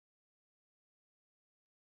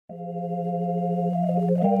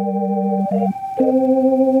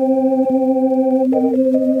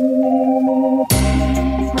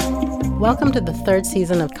Welcome to the third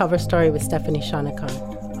season of Cover Story with Stephanie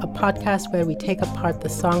Shonekan, a podcast where we take apart the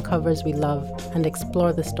song covers we love and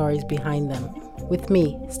explore the stories behind them, with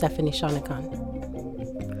me, Stephanie Shonekan.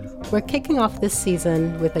 We're kicking off this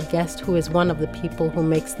season with a guest who is one of the people who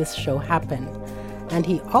makes this show happen, and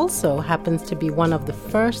he also happens to be one of the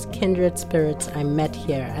first kindred spirits I met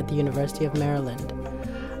here at the University of Maryland,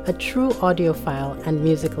 a true audiophile and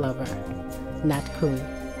music lover, Nat Kuhn.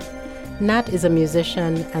 Nat is a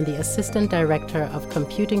musician and the Assistant Director of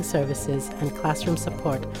Computing Services and Classroom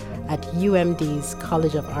Support at UMD's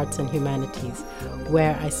College of Arts and Humanities,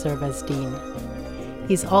 where I serve as Dean.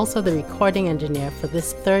 He's also the recording engineer for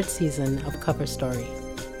this third season of Cover Story.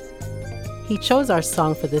 He chose our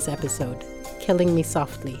song for this episode, Killing Me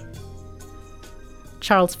Softly.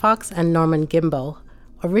 Charles Fox and Norman Gimbel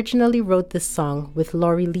originally wrote this song with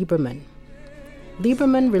Laurie Lieberman.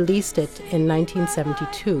 Lieberman released it in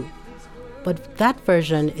 1972, but that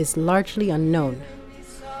version is largely unknown.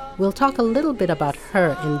 We'll talk a little bit about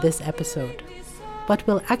her in this episode, but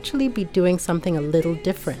we'll actually be doing something a little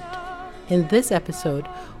different. In this episode,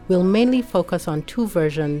 we'll mainly focus on two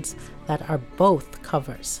versions that are both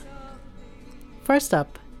covers. First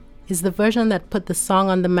up is the version that put the song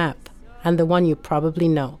on the map, and the one you probably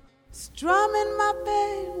know. Strumming my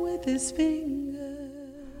pain with his fingers.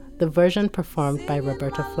 The version performed by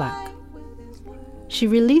Roberta Flack. She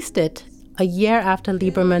released it a year after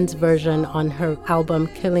Lieberman's version on her album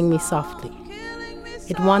Killing Me Softly.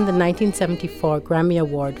 It won the 1974 Grammy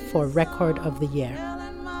Award for Record of the Year.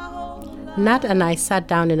 Nat and I sat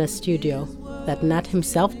down in a studio that Nat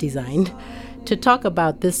himself designed to talk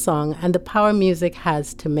about this song and the power music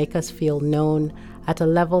has to make us feel known at a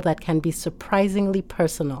level that can be surprisingly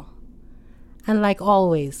personal. And like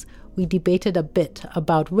always, we debated a bit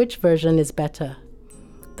about which version is better,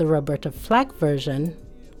 the Roberta Flack version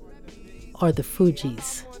or the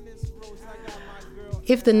Fugees.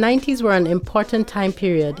 If the 90s were an important time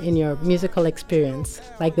period in your musical experience,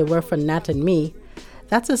 like they were for Nat and me,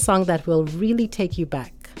 that's a song that will really take you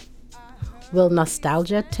back. Will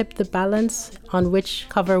nostalgia tip the balance on which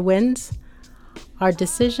cover wins? Our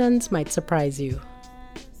decisions might surprise you.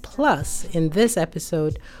 Plus, in this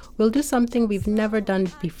episode, we'll do something we've never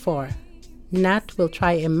done before. Nat will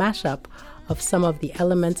try a mashup of some of the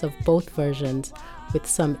elements of both versions with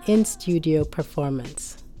some in-studio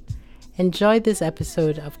performance. Enjoy this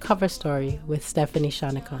episode of Cover Story with Stephanie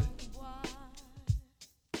Shonekan.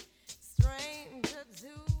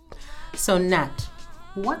 So Nat,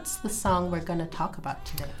 what's the song we're going to talk about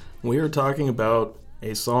today? We are talking about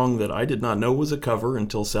a song that I did not know was a cover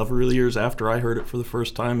until several years after I heard it for the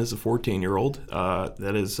first time as a 14-year-old.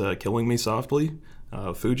 That is Killing Me Softly,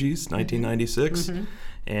 Fugees, 1996,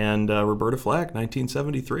 and Roberta Flack,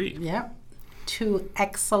 1973. Yeah, two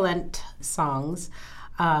excellent songs.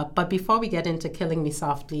 But before we get into Killing Me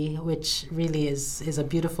Softly, which really is a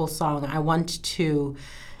beautiful song, I want to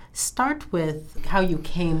start with how you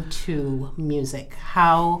came to music,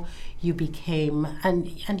 how you became,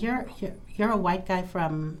 and you're a white guy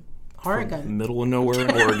from Oregon. From middle of nowhere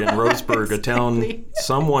in Oregon, Roseburg, exactly. A town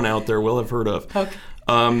someone out there will have heard of.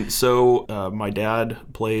 Okay. So my dad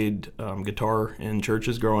played guitar in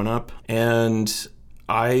churches growing up, and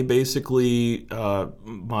I basically,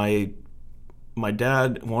 my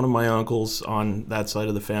dad, one of my uncles on that side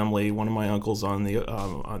of the family, one of my uncles on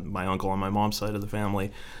my uncle on my mom's side of the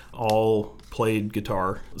family, all played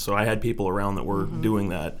guitar. So I had people around that were doing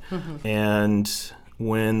that. And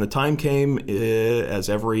when the time came, as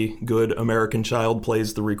every good American child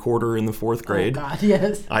plays the recorder in the fourth grade. Oh God,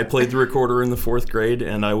 yes. I played the recorder in the fourth grade,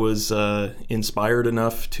 and I was inspired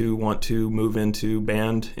enough to want to move into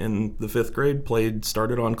band in the fifth grade.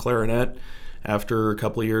 Started on clarinet. After a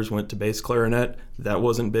couple of years, went to bass clarinet. That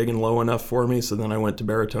wasn't big and low enough for me, so then I went to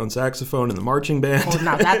baritone saxophone in the marching band. Oh,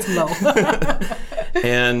 now that's low.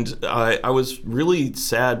 And I was really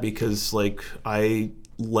sad because, I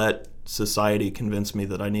let society convince me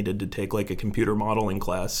that I needed to take, a computer modeling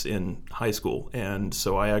class in high school. And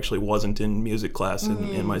so I actually wasn't in music class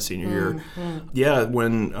in my senior year. Yeah,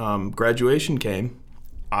 when graduation came,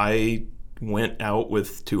 I went out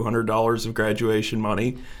with $200 of graduation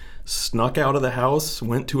money, snuck out of the house,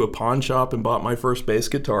 went to a pawn shop and bought my first bass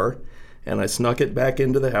guitar, and I snuck it back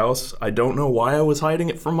into the house. I don't know why I was hiding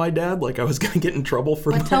it from my dad, I was going to get in trouble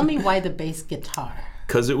for that. But tell me why the bass guitar?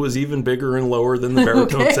 Because it was even bigger and lower than the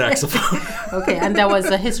baritone saxophone. Okay, and there was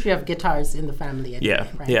a history of guitars in the family. Anyway,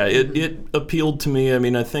 right? Yeah, it appealed to me. I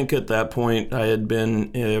mean, I think at that point I had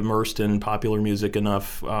been immersed in popular music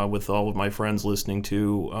enough with all of my friends listening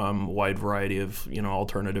to a wide variety of,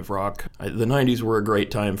 alternative rock. The 90s were a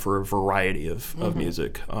great time for a variety of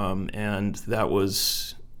music, and that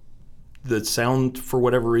was the sound, for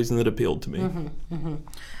whatever reason, that appealed to me.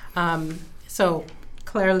 So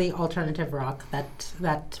clearly alternative rock,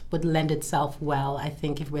 that would lend itself well, I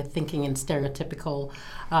think, if we're thinking in stereotypical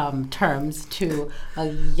terms, to a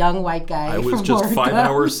young white guy. I was from just Oregon. 5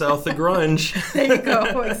 hours south of grunge. There you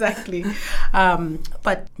go, exactly.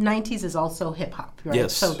 But 90s is also hip-hop, right?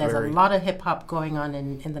 Yes, so there's very. a lot of hip-hop going on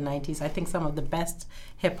in the 90s. I think some of the best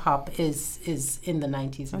hip-hop is in the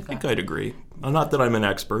 90s. I think I'd agree. Not that I'm an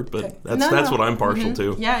expert, but that's what I'm partial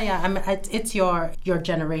to. Yeah. It's your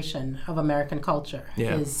generation of American culture.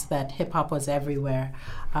 Yeah. Is that hip-hop was everywhere,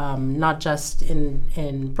 not just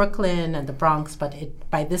in Brooklyn and the Bronx, but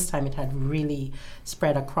by this time it had really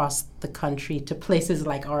spread across the country to places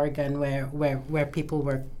like Oregon where people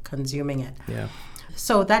were consuming it. Yeah.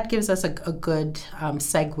 So that gives us a good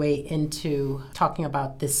segue into talking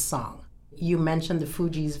about this song. You mentioned the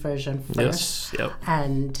Fugees version first. Yes, yep.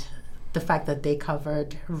 And the fact that they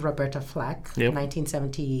covered Roberta Flack, Yep.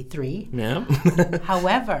 1973. Yeah.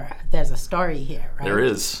 However, there's a story here, right? There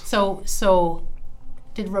is. So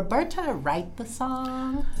did Roberta write the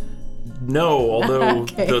song? No, although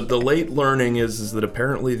Okay. the late learning is that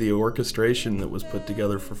apparently the orchestration that was put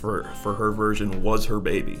together for her version was her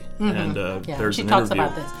baby. And Yeah, there's she an talks interview.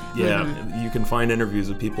 about this. Yeah, you can find interviews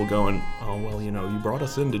of people going, "Oh, well, you brought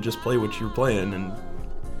us in to just play what you're playing," and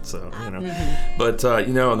so But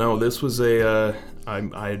no, this was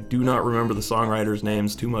I do not remember the songwriters'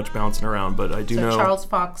 names, too much bouncing around, but I do know Charles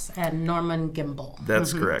Fox and Norman Gimbel.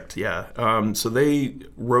 that's correct. Yeah. So they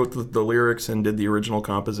wrote the lyrics and did the original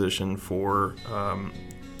composition for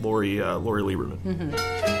Lori Lieberman.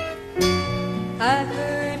 I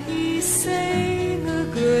heard he sang a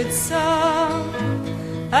good song.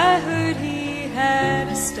 I heard he had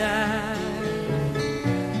a style.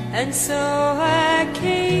 And so I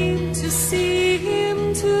came to see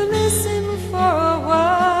him to listen for a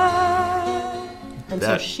while. And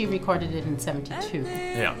so she recorded it in 72.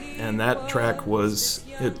 Yeah, and that track was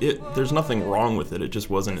there's nothing wrong with it. It just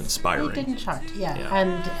wasn't inspiring. It didn't chart, yeah.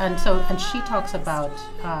 Yeah. And she talks about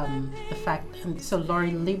the fact, and so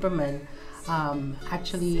Lori Lieberman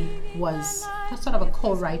actually was sort of a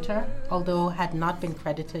co-writer, although had not been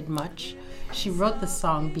credited much. She wrote the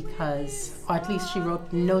song because, or at least she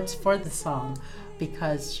wrote notes for the song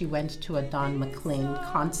because she went to a Don McLean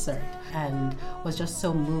concert and was just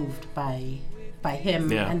so moved by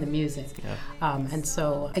him and the music. Yeah. And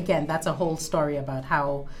so, again, that's a whole story about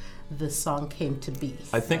how the song came to be.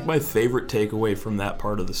 I think my favorite takeaway from that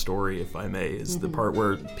part of the story, if I may, is the part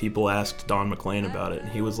where people asked Don McLean about it,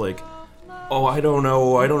 and he was like, "Oh, I don't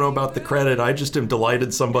know about the credit. I just am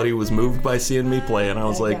delighted somebody was moved by seeing me play." And I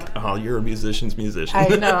was like, "Oh, you're a musician's musician."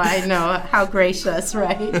 I know. How gracious,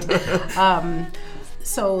 right?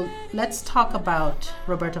 So let's talk about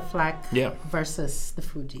Roberta Flack versus the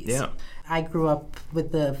Fugees. Yeah. I grew up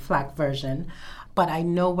with the Flack version, but I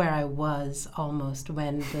know where I was almost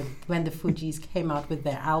when the Fugees came out with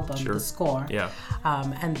their album, The Score. Yeah.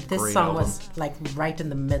 And this Great song album. was like right in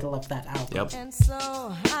the middle of that album. Yep. And so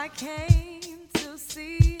I came to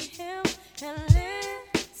see him and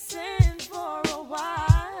listen for a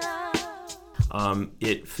while.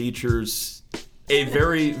 It features a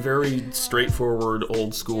very, very straightforward,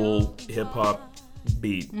 old school hip hop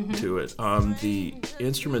beat to it. The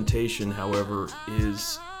instrumentation, however,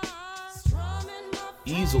 is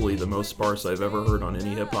easily the most sparse I've ever heard on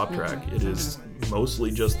any hip hop track. It is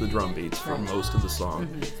mostly just the drum beats for most of the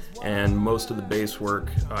song. And most of the bass work,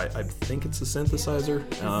 I think it's a synthesizer,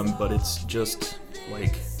 but it's just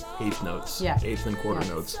like eighth notes, eighth and quarter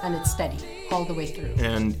notes. And it's steady all the way through.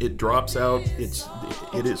 And it drops out, it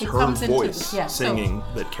is her comes into- voice yeah, singing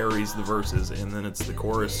that carries the verses, and then it's the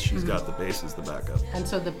chorus, she's got the bass as the backup. And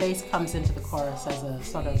so the bass comes into the chorus as a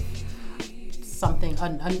sort of something,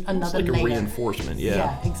 another It's like layer. a reinforcement,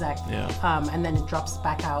 Yeah, exactly. Yeah. And then it drops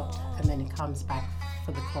back out, and then it comes back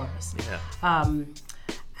for the chorus. Yeah.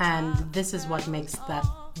 And this is what makes the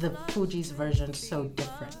Fugees version so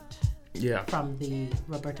different from the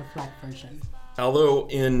Roberta Flack version. Although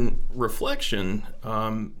in reflection,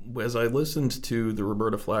 as I listened to the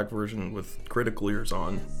Roberta Flack version with critical ears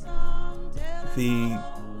on, the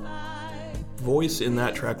voice in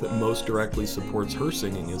that track that most directly supports her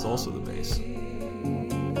singing is also the bass.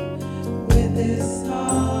 With this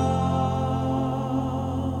song,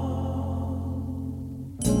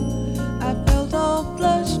 I felt all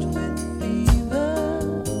flushed with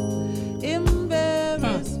fever,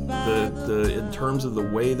 embarrassed by In terms of the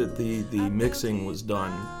way that the mixing was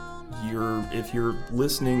done, if you're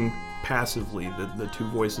listening passively, the two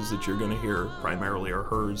voices that you're going to hear primarily are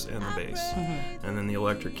hers and the bass, and then the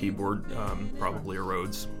electric keyboard probably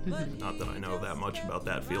erodes. Not that I know that much about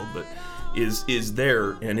that field, but is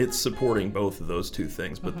there, and it's supporting both of those two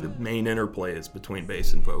things. But the main interplay is between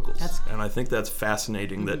bass and vocals, and I think that's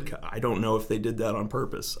fascinating. That I don't know if they did that on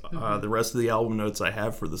purpose. The rest of the album notes I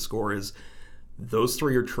have for the score is those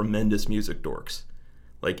three are tremendous music dorks.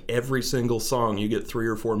 Like every single song, you get 3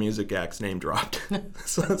 or 4 music acts name dropped.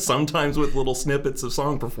 Sometimes with little snippets of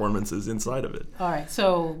song performances inside of it. All right,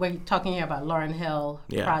 so we're talking here about Lauryn Hill,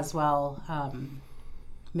 Croswell,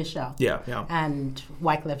 Michelle, and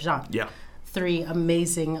Wyclef Jean. Yeah, 3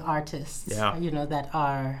 amazing artists. That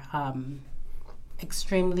are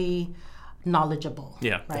extremely knowledgeable.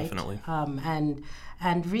 Yeah, right? Definitely.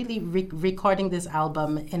 And really recording this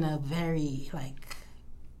album in a very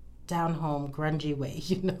down-home, grungy way.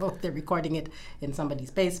 They're recording it in somebody's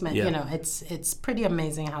basement. Yeah. It's pretty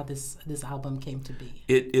amazing how this album came to be.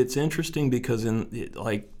 It's interesting because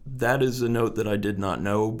that is a note that I did not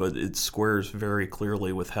know, but it squares very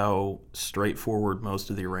clearly with how straightforward most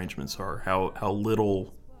of the arrangements are. How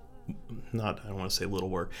little, I don't want to say little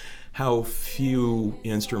work, how few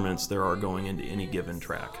instruments there are going into any given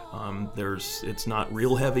track. It's not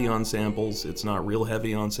real heavy on samples, it's not real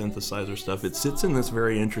heavy on synthesizer stuff. It sits in this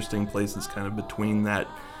very interesting place that's kind of between that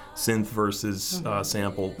synth versus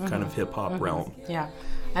sample kind of hip-hop realm. Yeah,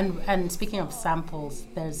 and speaking of samples,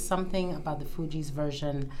 there's something about the Fugees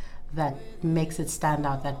version that makes it stand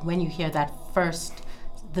out, that when you hear that first,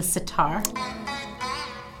 the sitar,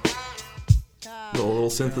 the little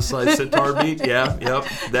synthesized sitar beat, yep.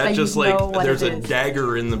 That just there's a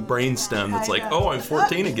dagger in the brainstem that's I'm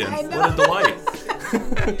 14 again. What a delight.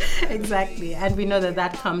 Exactly, and we know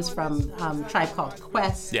that comes from Tribe Called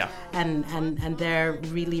Quest. Yeah. And their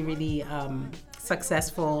really, really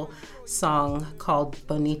successful song called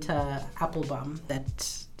Bonita Applebum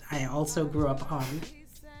that I also grew up on.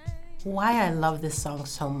 Why I love this song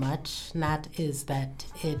so much, Nat, is that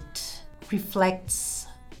it reflects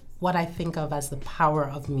what I think of as the power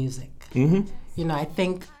of music. I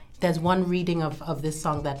think there's one reading of this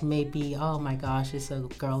song that may be, oh my gosh, it's a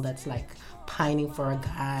girl that's pining for a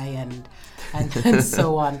guy and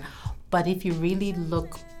so on. But if you really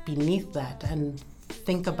look beneath that and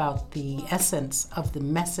think about the essence of the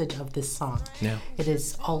message of this song, it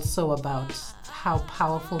is also about how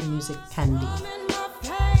powerful music can be.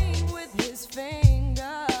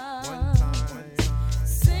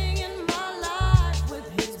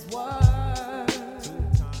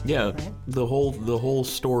 Yeah, the whole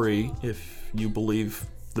story, if you believe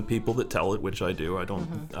the people that tell it, which I do, I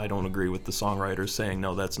don't agree with the songwriters saying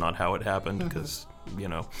no, that's not how it happened, because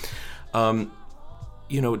telling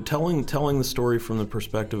the story from the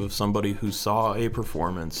perspective of somebody who saw a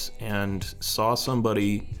performance and saw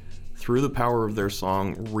somebody through the power of their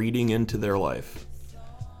song reading into their life.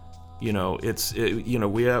 We talk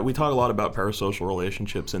a lot about parasocial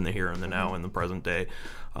relationships in the here and the now, in the present day,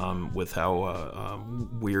 with how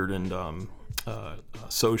weird and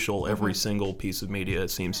social every single piece of media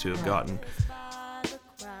seems to have gotten.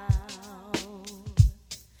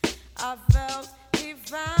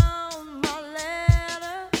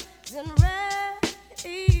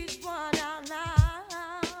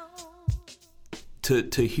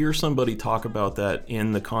 To hear somebody talk about that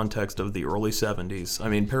in the context of the early 70s, I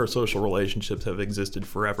mean, parasocial relationships have existed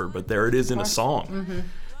forever, but there it is in a song,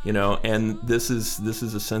 and this is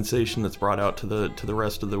a sensation that's brought out to the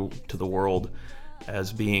rest of the world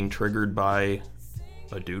as being triggered by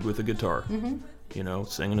a dude with a guitar,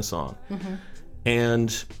 singing a song.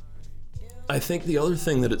 And I think the other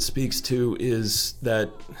thing that it speaks to is that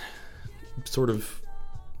sort of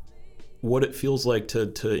what it feels like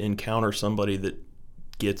to encounter somebody that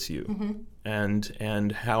gets you,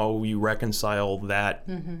 and how you reconcile that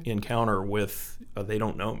encounter with they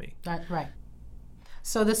don't know me. Right.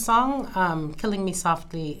 So the song Killing Me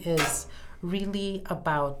Softly is really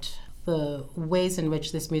about the ways in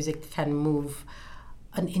which this music can move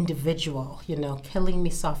an individual, killing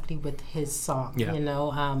me softly with his song.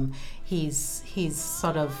 He's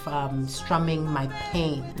sort of strumming my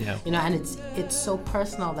pain, and it's so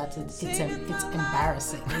personal that it's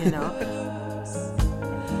embarrassing,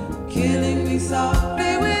 Killing me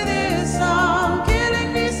softly with his song,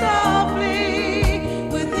 killing me softly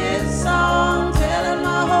with his song, telling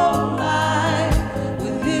my whole life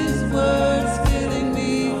with his words, killing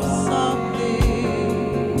me softly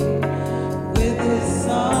with his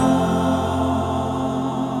song.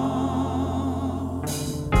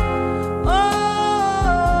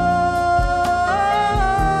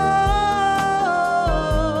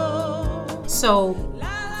 So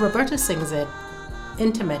Roberta sings it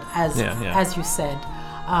intimate, as you said,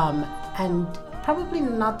 and probably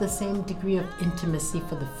not the same degree of intimacy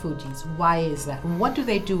for the Fugees. Why is that? What do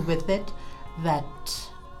they do with it that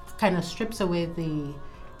kind of strips away the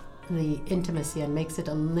intimacy and makes it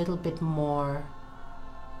a little bit more,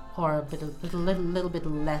 or a little bit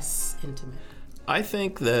less intimate? I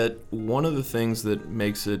think that one of the things that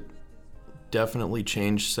makes it definitely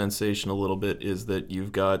change sensation a little bit is that you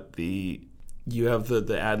have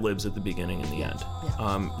the ad-libs at the beginning and the end.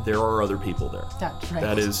 Yeah. There are other people there. That's right.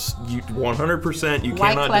 That is 100%. You Wyclef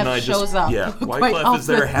cannot deny. shows up. Yeah, Wyclef is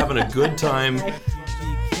there having a good time. You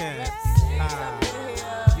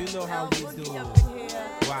know how we do.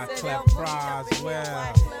 Wyclef cries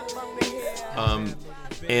well.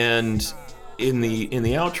 And in the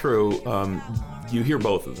outro, you hear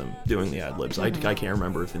both of them doing the ad-libs. I can't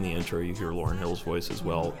remember if in the intro you hear Lauryn Hill's voice as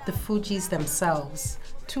well. The Fugees themselves,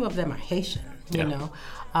 two of them are Haitian, you know.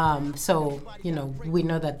 So, we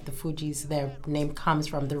know that the Fugees, their name comes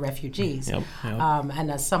from the refugees. Yep.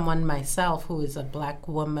 And as someone myself who is a black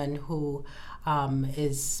woman who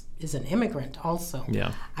is an immigrant also,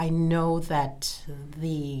 I know that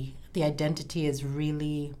the identity is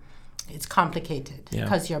really, it's complicated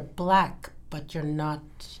because you're black, but you're not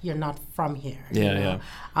from here.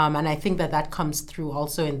 And I think that comes through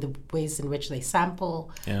also in the ways in which they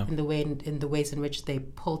sample, in the ways in which they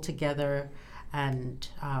pull together and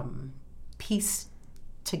piece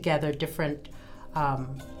together different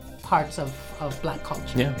parts of black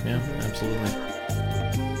culture. Absolutely.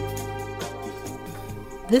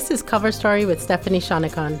 This is Cover Story with Stephanie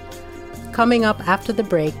Shonekan. Coming up after the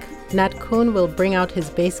break, Nat Kuhn will bring out his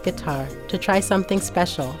bass guitar to try something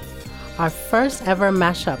special. Our first ever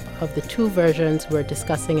mashup of the two versions we're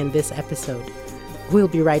discussing in this episode. We'll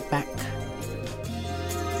be right back.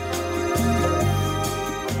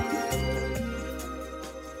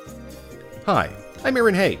 Hi, I'm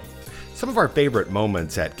Aaron Hay. Some of our favorite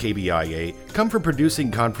moments at KBIA come from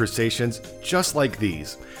producing conversations just like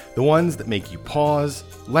these, the ones that make you pause,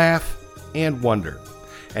 laugh, and wonder.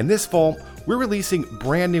 And this fall, we're releasing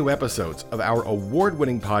brand new episodes of our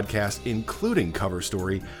award-winning podcast, including Cover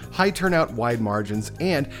Story, High Turnout, Wide Margins,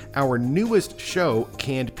 and our newest show,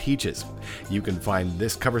 Canned Peaches. You can find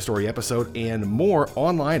this Cover Story episode and more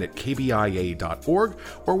online at kbia.org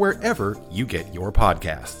or wherever you get your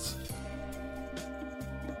podcasts.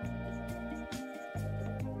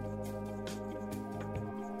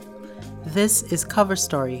 This is Cover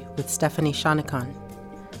Story with Stephanie Shonekan.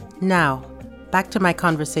 Now, back to my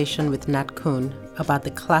conversation with Nat Kuhn about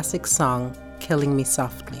the classic song, Killing Me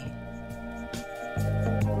Softly.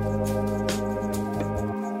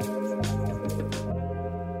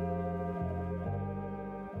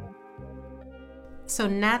 So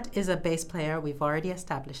Nat is a bass player. We've already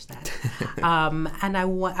established that. And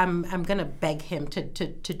I'm going to beg him to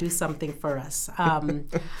do something for us.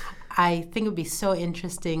 I think it would be so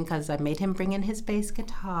interesting because I made him bring in his bass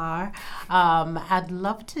guitar. I'd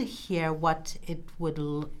love to hear what it would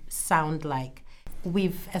sound like.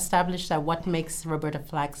 We've established that what makes Roberta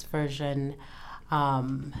Flack's version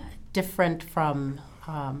different from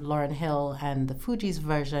Lauryn Hill and the Fugees'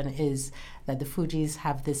 version is that the Fugees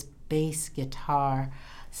have this bass guitar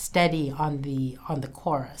steady on the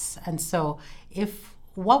chorus. And so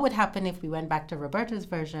what would happen if we went back to Roberta's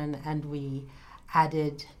version and we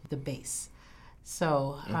added the bass?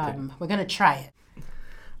 So we're going to try it.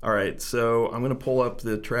 All right, so I'm going to pull up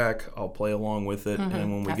the track. I'll play along with it,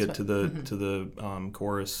 and when we get to the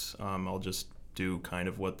chorus, I'll just do kind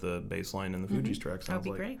of what the bass line in the Fugees track sounds like. That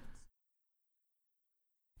would be great.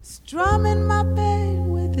 Strumming my pain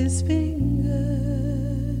with his fingers,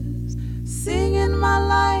 singing my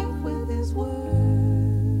life with his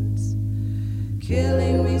words,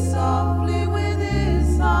 killing me softly with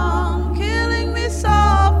his song, killing me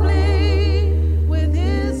softly with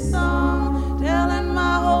his song, telling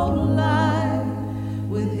my whole life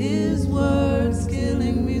with his words,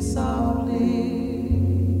 killing me softly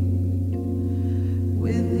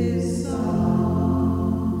with his song.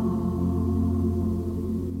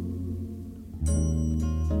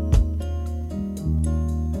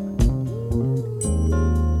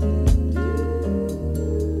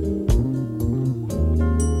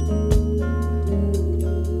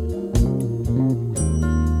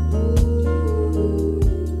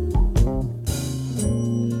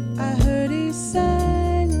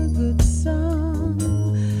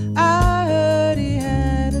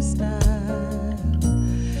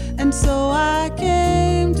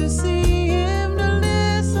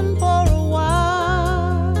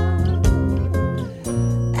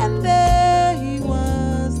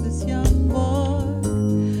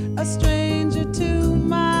 A stranger to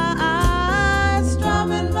my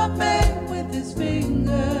his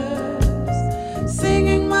fingers,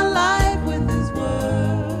 singing my life with his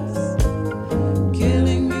words,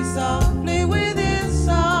 killing me softly with his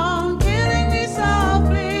song, killing me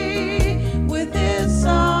softly with his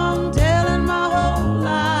song, telling my whole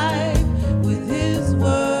life with his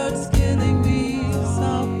words, killing me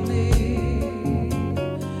softly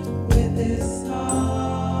with his song.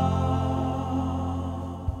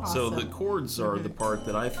 So the chords are the part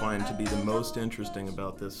that I find to be the most interesting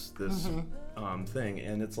about this thing,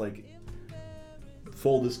 and it's like,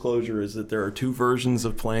 full disclosure is that there are two versions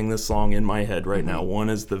of playing this song in my head right now. One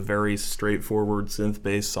is the very straightforward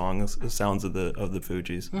synth-based song, sounds of the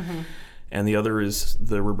Fugees, and the other is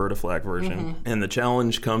the Roberta Flack version. And the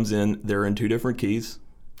challenge comes in, they're in two different keys.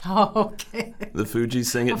 Oh, okay. The Fugees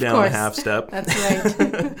sing it Of down course. a half step. That's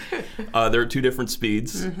right. They're two different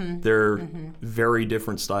speeds. They're very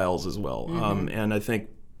different styles as well. And I think,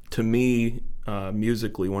 to me,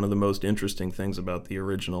 musically, one of the most interesting things about the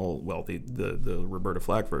original, well, the Roberta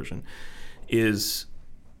Flack version, is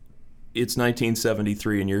it's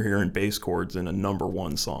 1973 and you're hearing bass chords in a number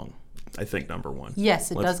one song. I think number one.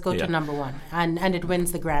 Yes, it does go to number one. And it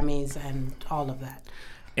wins the Grammys and all of that.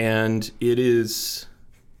 And it is...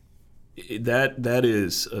 That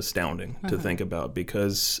is astounding to think about,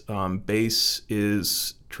 because bass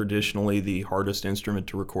is traditionally the hardest instrument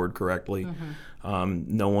to record correctly.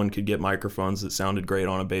 No one could get microphones that sounded great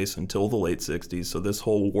on a bass until the late 60s. So this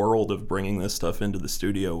whole world of bringing this stuff into the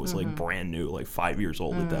studio was like brand new, like 5 years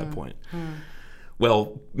old at that point.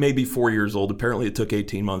 Well, maybe 4 years old. Apparently it took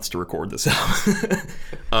 18 months to record this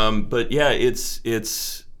album. But yeah,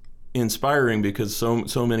 it's inspiring, because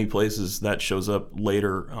so many places that shows up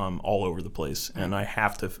later all over the place, and I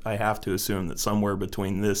have to assume that somewhere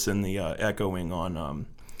between this and the echoing on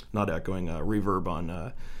reverb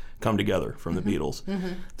on Come Together from the Beatles,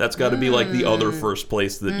 that's got to be like the other first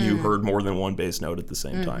place that you heard more than one bass note at the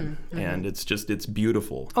same time. And it's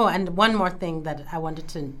beautiful. Oh, and one more thing that I wanted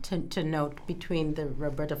to note between the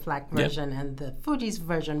Roberta Flack version and the Fugees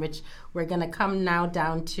version, which we're going to come now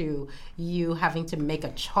down to you having to make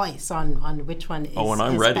a choice on which one is, and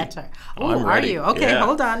I'm ready. better. I'm are ready. you? Okay, Yeah.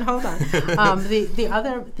 hold on. The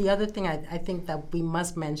other thing I think that we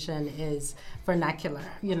must mention is vernacular.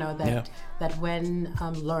 You know, that when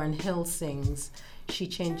Lauryn Hill sings, she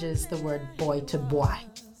changes the word boy to boy.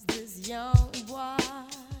 This young boy,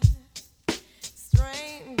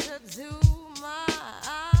 stranger to my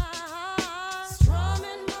eyes,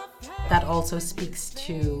 strumming my pain. That also speaks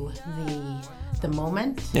to the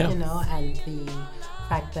moment, Yeah. you know, and the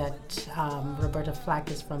fact that Roberta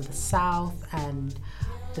Flack is from the South and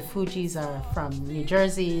the Fugees are from New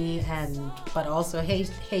Jersey, but also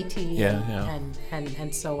Haiti,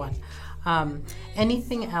 and so on.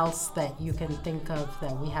 Anything else that you can think of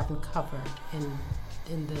that we haven't covered in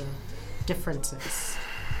the differences?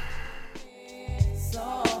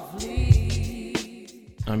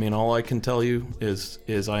 I mean, all I can tell you is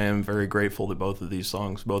I am very grateful that both of the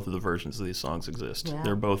versions of these songs exist. Yeah.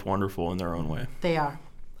 They're both wonderful in their own way. They are.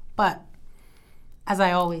 But as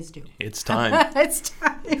I always do, It's time. it's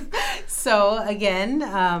time. So again,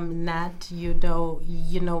 Nat, you know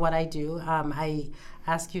what I do. I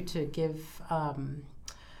ask you to give a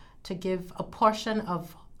portion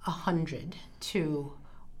of 100 to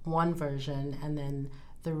one version, and then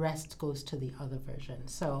the rest goes to the other version.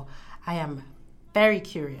 So I am very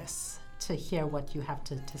curious to hear what you have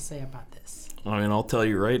to say about this. I mean, I'll tell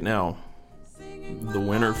you right now, the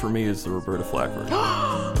winner for me is the Roberta Flack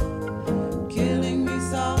version. Killing me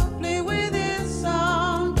softly with his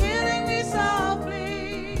song, killing me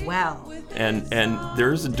softly. Well, And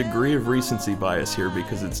there's a degree of recency bias here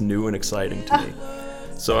because it's new and exciting to me.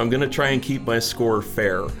 So I'm going to try and keep my score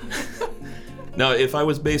fair. Now, if I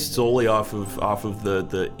was based solely off of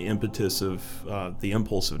the impetus of the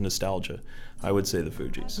impulse of nostalgia, I would say the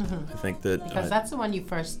Fugees. I think that because that's the one you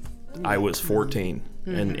first. I was 14,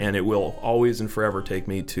 and it will always and forever take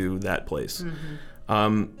me to that place.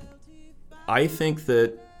 I think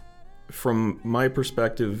that from my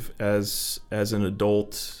perspective as an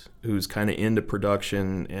adult who's kind of into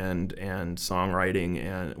production and songwriting,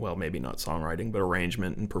 and well, maybe not songwriting, but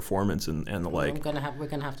arrangement and performance and the like. We're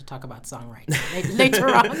gonna have to talk about songwriting later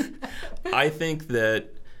on. I think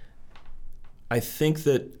that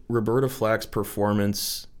Roberta Flack's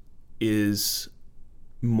performance is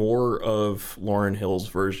more of Lauryn Hill's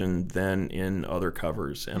version than in other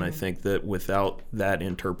covers, and I think that without that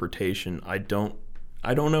interpretation, I don't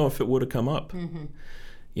know if it would have come up.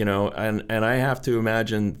 You know, and I have to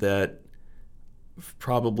imagine that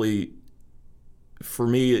probably for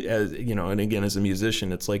me, as you know, and again as a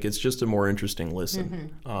musician, it's just a more interesting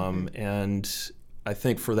listen. And I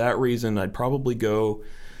think for that reason, I'd probably go.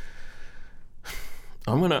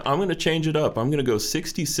 I'm gonna change it up. I'm gonna go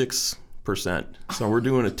 66%. So we're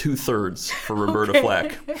doing a 2/3 for Roberta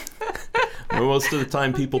Flack. Most of the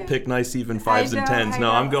time, people pick nice even 5s and 10s.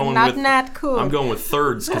 No, I'm going Not with Nat Kuhn. I'm going with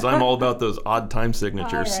thirds because I'm all about those odd time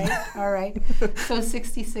signatures. All right. So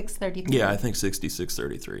 66-33. Yeah, I think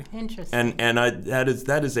 66-33. Interesting. And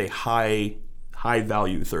that is a high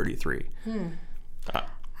value 33.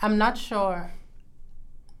 I'm not sure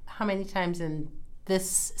how many times in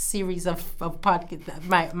this series of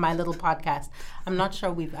podcast, my little podcast, I'm not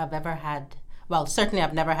sure I've ever had. Well, certainly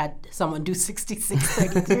I've never had someone do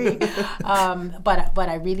 66-33, but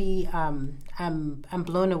I really I'm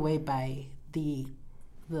blown away by the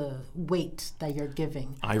weight that you're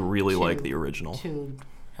giving. I really like the original to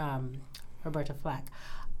Roberta Flack.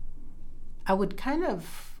 I would kind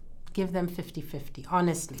of give them 50-50,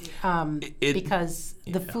 honestly, because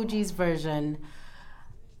the Fugees version.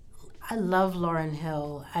 I love Lauryn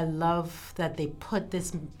Hill. I love that they put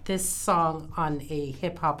this song on a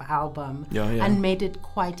hip-hop album and made it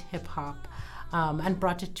quite hip-hop and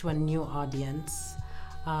brought it to a new audience.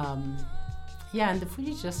 And the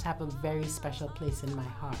Fugees just have a very special place in my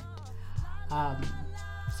heart.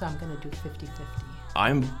 So I'm going to do 50-50.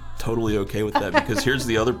 I'm totally okay with that because here's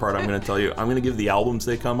the other part I'm going to tell you. I'm going to give the albums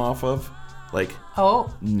they come off of,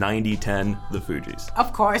 90-10 the Fugees.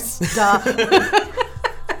 Of course. Duh.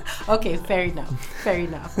 Okay, fair enough.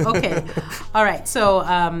 Okay, all right. So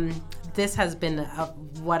this has been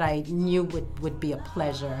what I knew would be a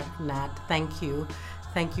pleasure, Nat. Thank you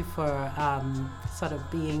for sort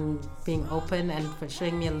of being open and for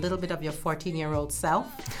showing me a little bit of your 14-year-old self,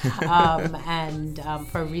 and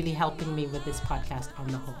for really helping me with this podcast on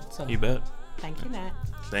the whole. So you bet. Thank you, Nat.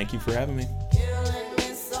 Thank you for having me.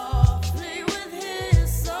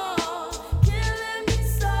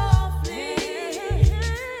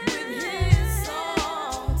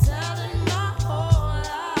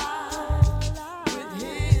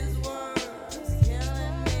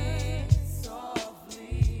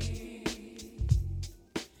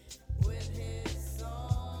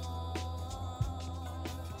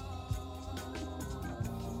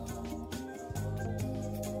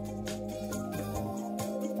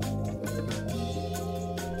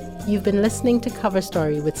 You've been listening to Cover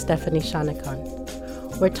Story with Stephanie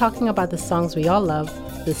Shonekan. We're talking about the songs we all love,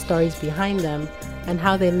 the stories behind them, and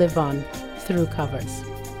how they live on through covers.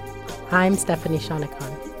 I'm Stephanie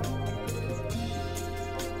Shonekan.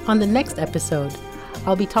 On the next episode,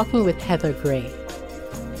 I'll be talking with Heather Gray.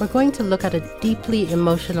 We're going to look at a deeply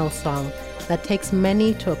emotional song that takes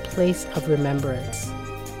many to a place of remembrance.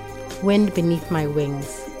 Wind Beneath My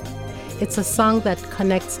Wings. It's a song that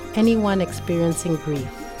connects anyone experiencing grief,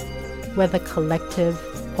 whether collective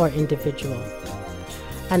or individual.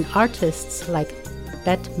 And artists like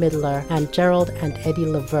Bette Midler and Gerald and Eddie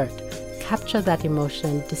Levert capture that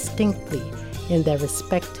emotion distinctly in their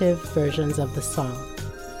respective versions of the song.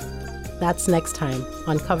 That's next time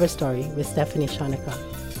on Cover Story with Stephanie Shonekan.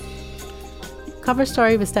 Cover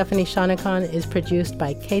Story with Stephanie Shonekan is produced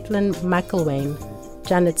by Caitlin McElwain,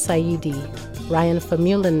 Janet Saidi, Ryan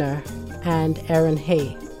Famuliner, and Aaron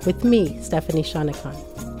Hay, with me, Stephanie Shonekan.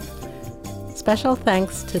 Special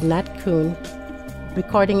thanks to Nat Kuhn,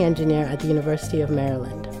 recording engineer at the University of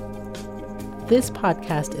Maryland. This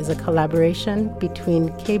podcast is a collaboration between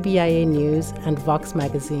KBIA News and Vox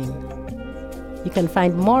Magazine. You can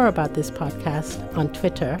find more about this podcast on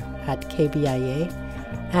Twitter at KBIA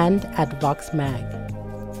and at Vox Mag.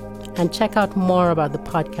 And check out more about the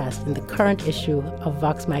podcast in the current issue of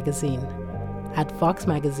Vox Magazine at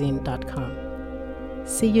voxmagazine.com.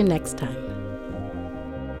 See you next time.